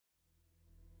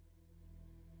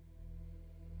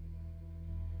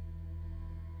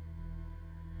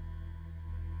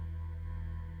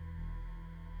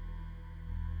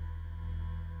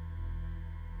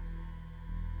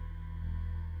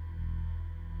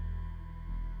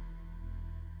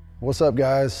What's up,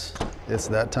 guys? It's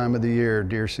that time of the year,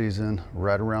 deer season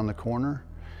right around the corner,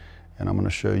 and I'm going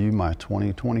to show you my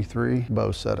 2023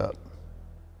 bow setup.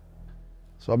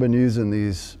 So I've been using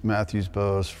these Mathews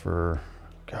bows for,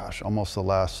 gosh, almost the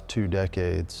last 2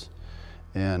 decades,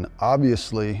 and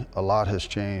obviously a lot has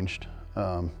changed,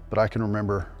 but I can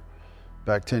remember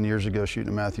back 10 years ago shooting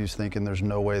a Mathews thinking there's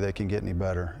no way they can get any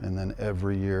better, and then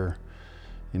every year,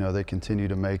 you know, they continue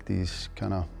to make these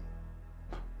kind of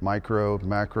micro,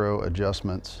 macro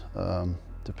adjustments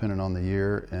depending on the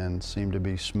year, and seem to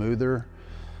be smoother,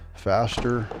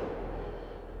 faster,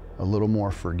 a little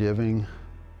more forgiving,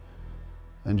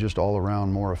 and just all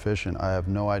around more efficient. I have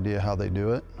no idea how they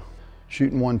do it.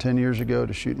 Shooting one 10 years ago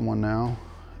to shooting one now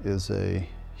is a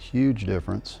huge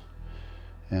difference,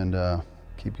 and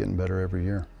keep getting better every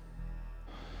year.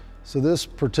 So this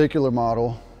particular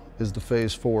model is the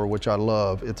Phase 4, which I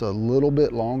love. It's a little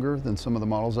bit longer than some of the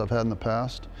models I've had in the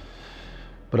past,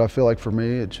 but I feel like for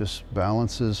me it just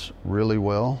balances really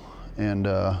well, and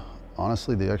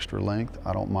honestly the extra length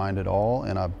I don't mind at all,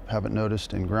 and I haven't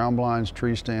noticed in ground blinds,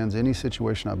 tree stands, any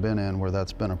situation I've been in where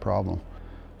that's been a problem.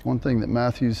 One thing that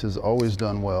Mathews has always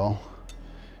done well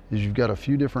is you've got a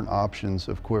few different options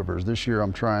of quivers. This year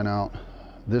I'm trying out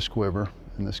this quiver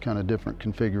in this kind of different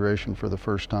configuration for the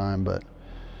first time, but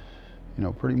you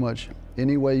know, pretty much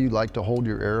any way you like to hold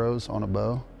your arrows on a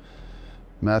bow,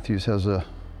 Mathews has a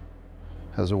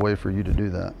way for you to do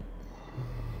that.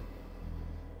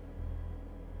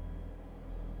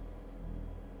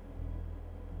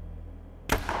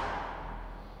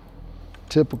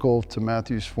 Typical to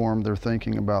Mathews form, they're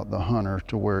thinking about the hunter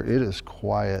to where it is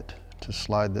quiet to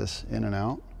slide this in and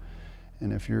out.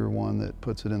 And if you're one that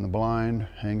puts it in the blind,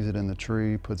 hangs it in the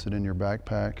tree, puts it in your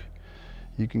backpack,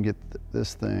 you can get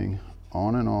this thing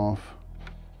on and off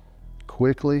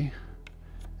quickly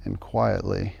and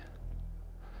quietly.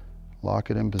 Lock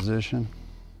it in position,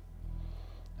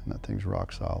 and that thing's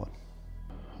rock solid.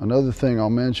 Another thing I'll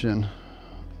mention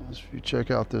is if you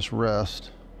check out this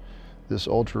rest, this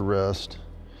ultra rest,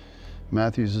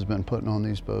 Mathews has been putting on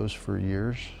these bows for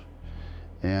years,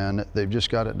 and they've just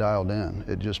got it dialed in.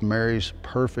 It just marries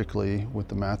perfectly with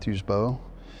the Mathews bow,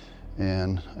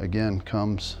 and again,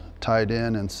 comes tied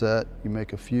in and set. You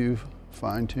make a few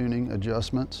fine-tuning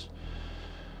adjustments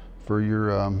for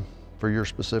your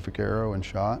specific arrow and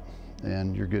shot,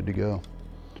 and you're good to go.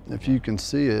 If you can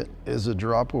see, it is a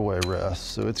drop away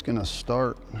rest, so it's going to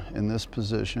start in this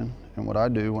position, and what I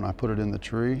do when I put it in the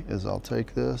tree is I'll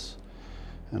take this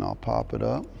and I'll pop it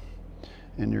up,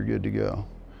 and you're good to go.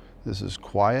 This is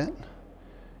quiet,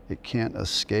 it can't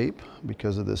escape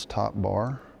because of this top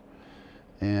bar,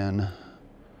 and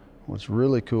what's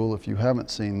really cool, if you haven't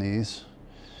seen these,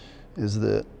 is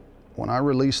that when I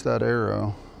release that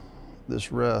arrow, this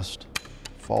rest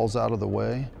falls out of the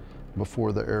way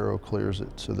before the arrow clears it.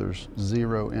 So there's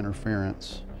zero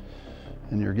interference,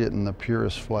 and you're getting the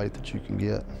purest flight that you can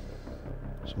get.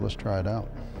 So let's try it out.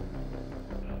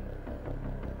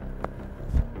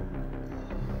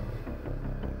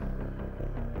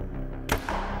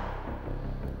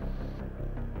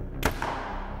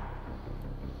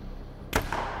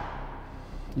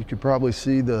 You could probably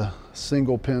see the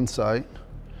single pin sight,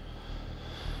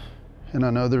 and I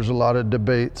know there's a lot of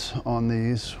debates on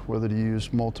these, whether to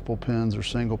use multiple pins or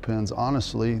single pins.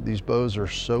 Honestly, these bows are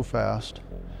so fast,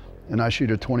 and I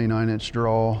shoot a 29-inch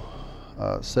draw,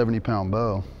 70-pound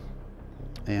bow,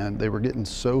 and they were getting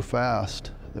so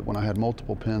fast that when I had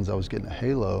multiple pins, I was getting a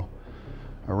halo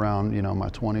around, you know, my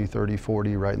 20, 30,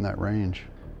 40, right in that range.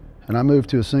 And I moved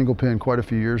to a single pin quite a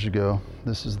few years ago.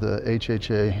 This is the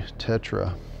HHA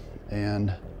Tetra,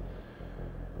 and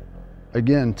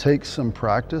again, takes some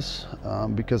practice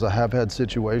because I have had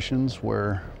situations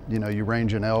where, you know, you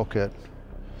range an elk at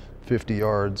 50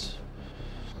 yards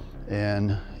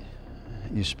and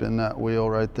you spin that wheel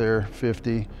right there,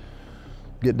 50,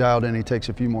 get dialed in, he takes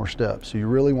a few more steps. So you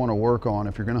really want to work on,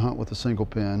 if you're going to hunt with a single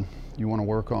pin, you want to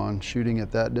work on shooting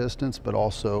at that distance, but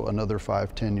also another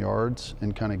 5-10 yards,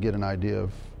 and kind of get an idea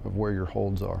of where your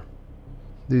holds are.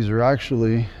 These are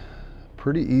actually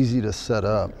pretty easy to set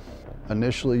up.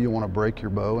 Initially, you want to break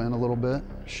your bow in a little bit,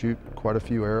 shoot quite a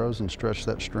few arrows and stretch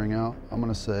that string out. I'm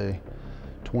going to say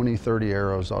 20, 30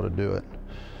 arrows ought to do it.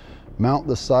 Mount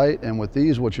the sight, and with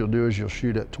these, what you'll do is you'll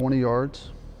shoot at 20 yards,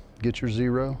 get your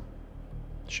 0,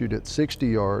 shoot at 60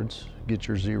 yards, get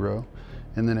your 0,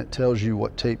 and then it tells you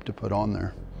what tape to put on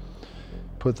there.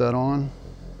 Put that on,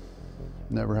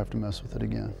 never have to mess with it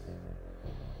again.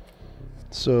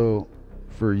 So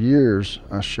for years,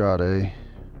 I shot a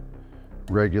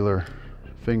regular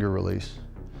finger release.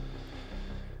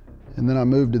 And then I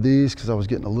moved to these because I was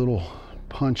getting a little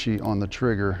punchy on the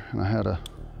trigger, and I had a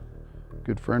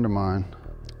good friend of mine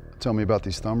tell me about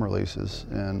these thumb releases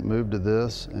and moved to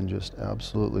this and just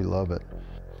absolutely love it.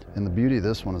 And the beauty of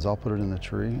this one is I'll put it in the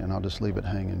tree and I'll just leave it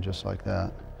hanging just like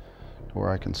that,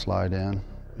 where I can slide in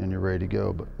and you're ready to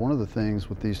go. But one of the things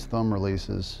with these thumb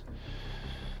releases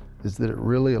is that it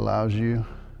really allows you,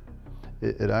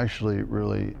 it actually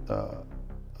really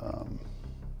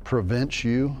prevents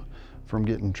you from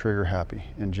getting trigger happy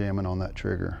and jamming on that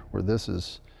trigger, where this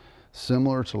is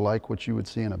similar to like what you would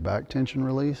see in a back tension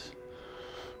release,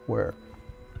 where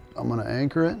I'm gonna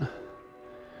anchor it and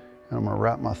I'm gonna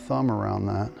wrap my thumb around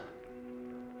that.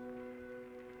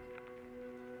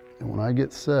 And when I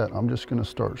get set, I'm just gonna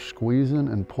start squeezing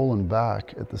and pulling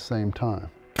back at the same time.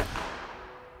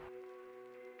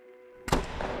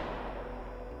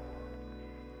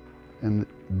 And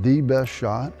the best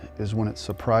shot is when it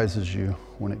surprises you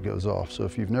when it goes off. So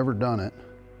if you've never done it,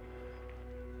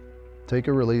 take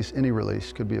a release, any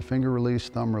release, could be a finger release,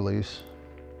 thumb release,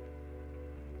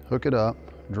 hook it up,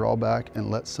 draw back, and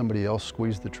let somebody else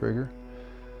squeeze the trigger.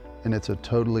 And it's a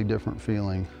totally different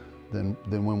feeling than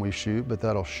when we shoot, but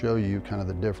that'll show you kind of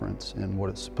the difference in what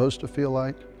it's supposed to feel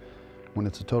like when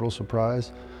it's a total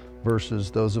surprise versus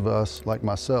those of us like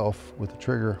myself with the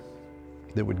trigger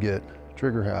that would get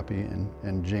trigger happy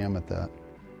and jam at that.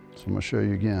 So I'm gonna show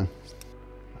you again.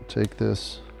 I'll take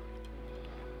this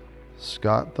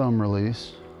Scott thumb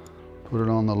release, put it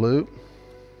on the loop,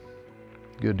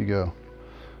 good to go.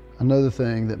 Another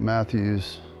thing that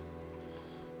Mathews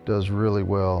does really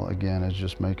well, again, is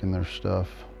just making their stuff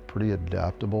pretty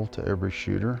adaptable to every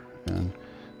shooter. And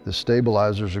the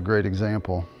stabilizer is a great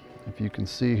example. If you can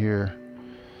see here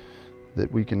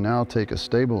that we can now take a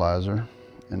stabilizer,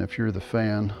 and if you're the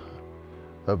fan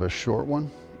of a short one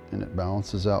and it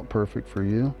balances out perfect for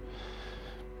you,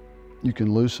 you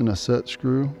can loosen a set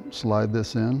screw, slide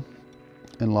this in,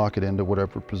 and lock it into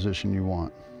whatever position you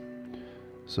want.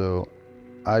 So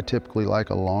I typically like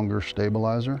a longer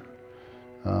stabilizer,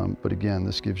 but again,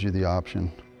 this gives you the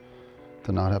option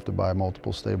to not have to buy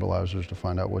multiple stabilizers to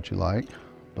find out what you like,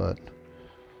 but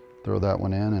throw that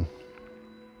one in and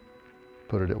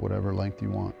put it at whatever length you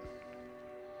want.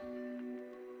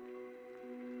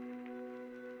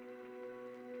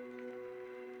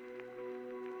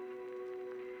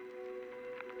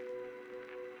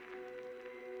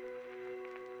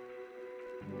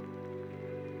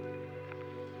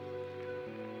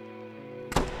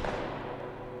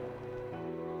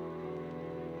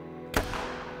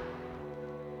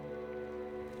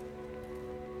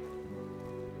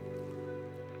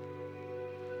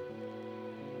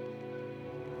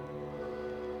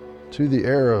 To the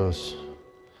arrows,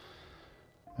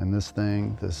 and this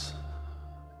thing, this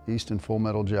Easton Full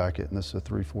Metal Jacket, and this is a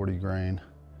 340 grain,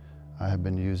 I have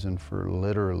been using for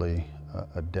literally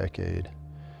a decade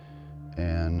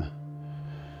and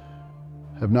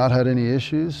have not had any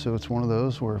issues. So it's one of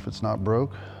those where if it's not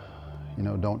broke, you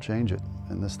know, don't change it.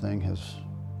 And this thing has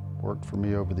worked for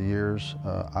me over the years.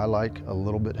 I like a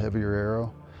little bit heavier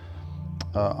arrow.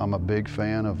 I'm a big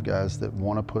fan of guys that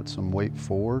want to put some weight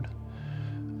forward.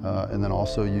 And then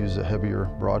also use a heavier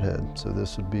broadhead. So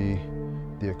this would be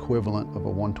the equivalent of a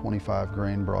 125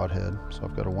 grain broadhead. So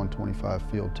I've got a 125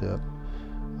 field tip.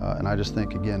 And I just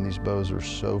think, again, these bows are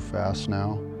so fast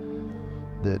now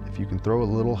that if you can throw a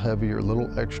little heavier, a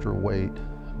little extra weight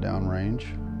downrange,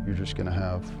 you're just gonna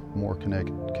have more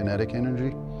kinetic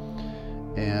energy.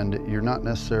 And you're not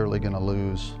necessarily gonna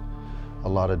lose a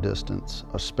lot of distance,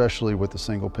 especially with the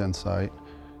single pin sight,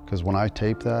 because when I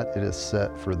tape that, it is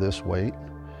set for this weight.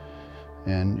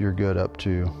 And you're good up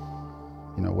to,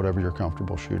 you know, whatever you're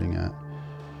comfortable shooting at.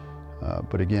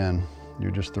 But again, you're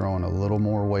just throwing a little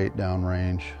more weight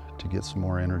downrange to get some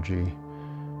more energy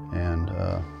and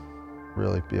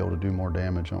really be able to do more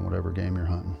damage on whatever game you're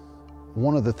hunting.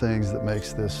 One of the things that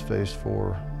makes this Phase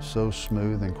 4 so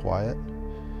smooth and quiet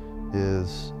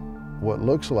is what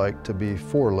looks like to be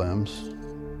 4 limbs.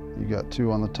 You got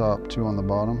 2 on the top, 2 on the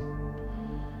bottom,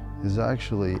 is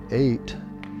actually 8.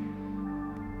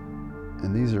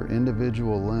 And these are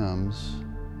individual limbs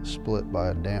split by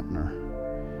a dampener,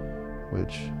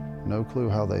 which no clue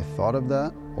how they thought of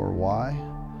that or why,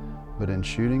 but in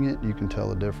shooting it, you can tell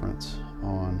the difference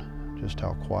on just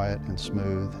how quiet and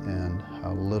smooth and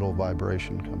how little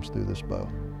vibration comes through this bow.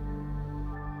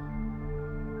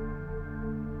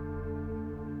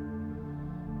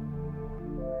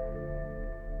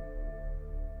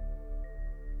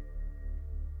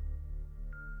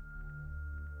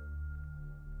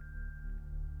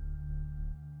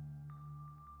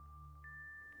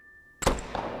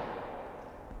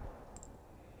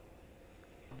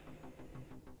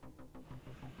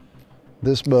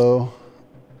 This bow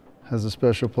has a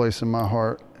special place in my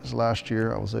heart. Is last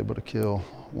year I was able to kill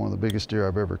one of the biggest deer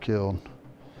I've ever killed.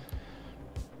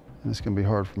 And it's gonna be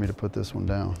hard for me to put this one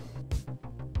down.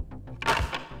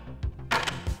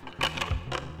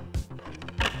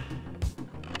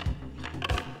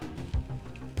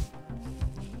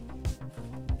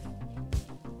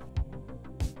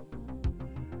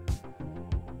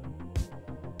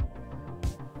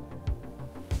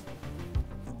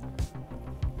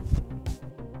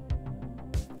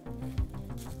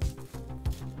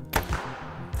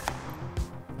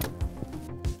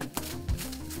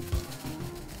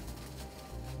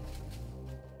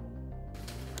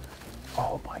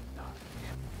 Oh my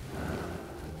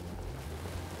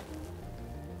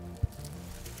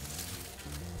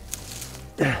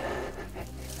God.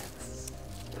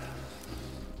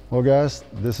 Well guys,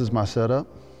 this is my setup.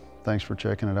 Thanks for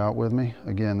checking it out with me.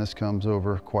 Again, this comes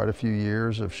over quite a few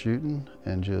years of shooting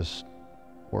and just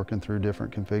working through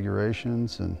different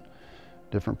configurations and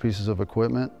different pieces of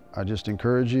equipment. I just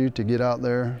encourage you to get out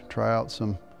there, try out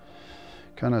some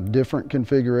kind of different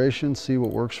configurations, see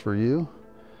what works for you.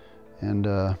 And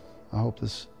I hope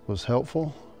this was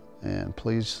helpful, and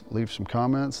please leave some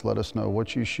comments. Let us know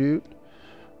what you shoot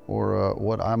or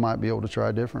what I might be able to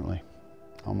try differently.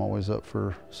 I'm always up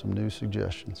for some new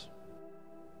suggestions.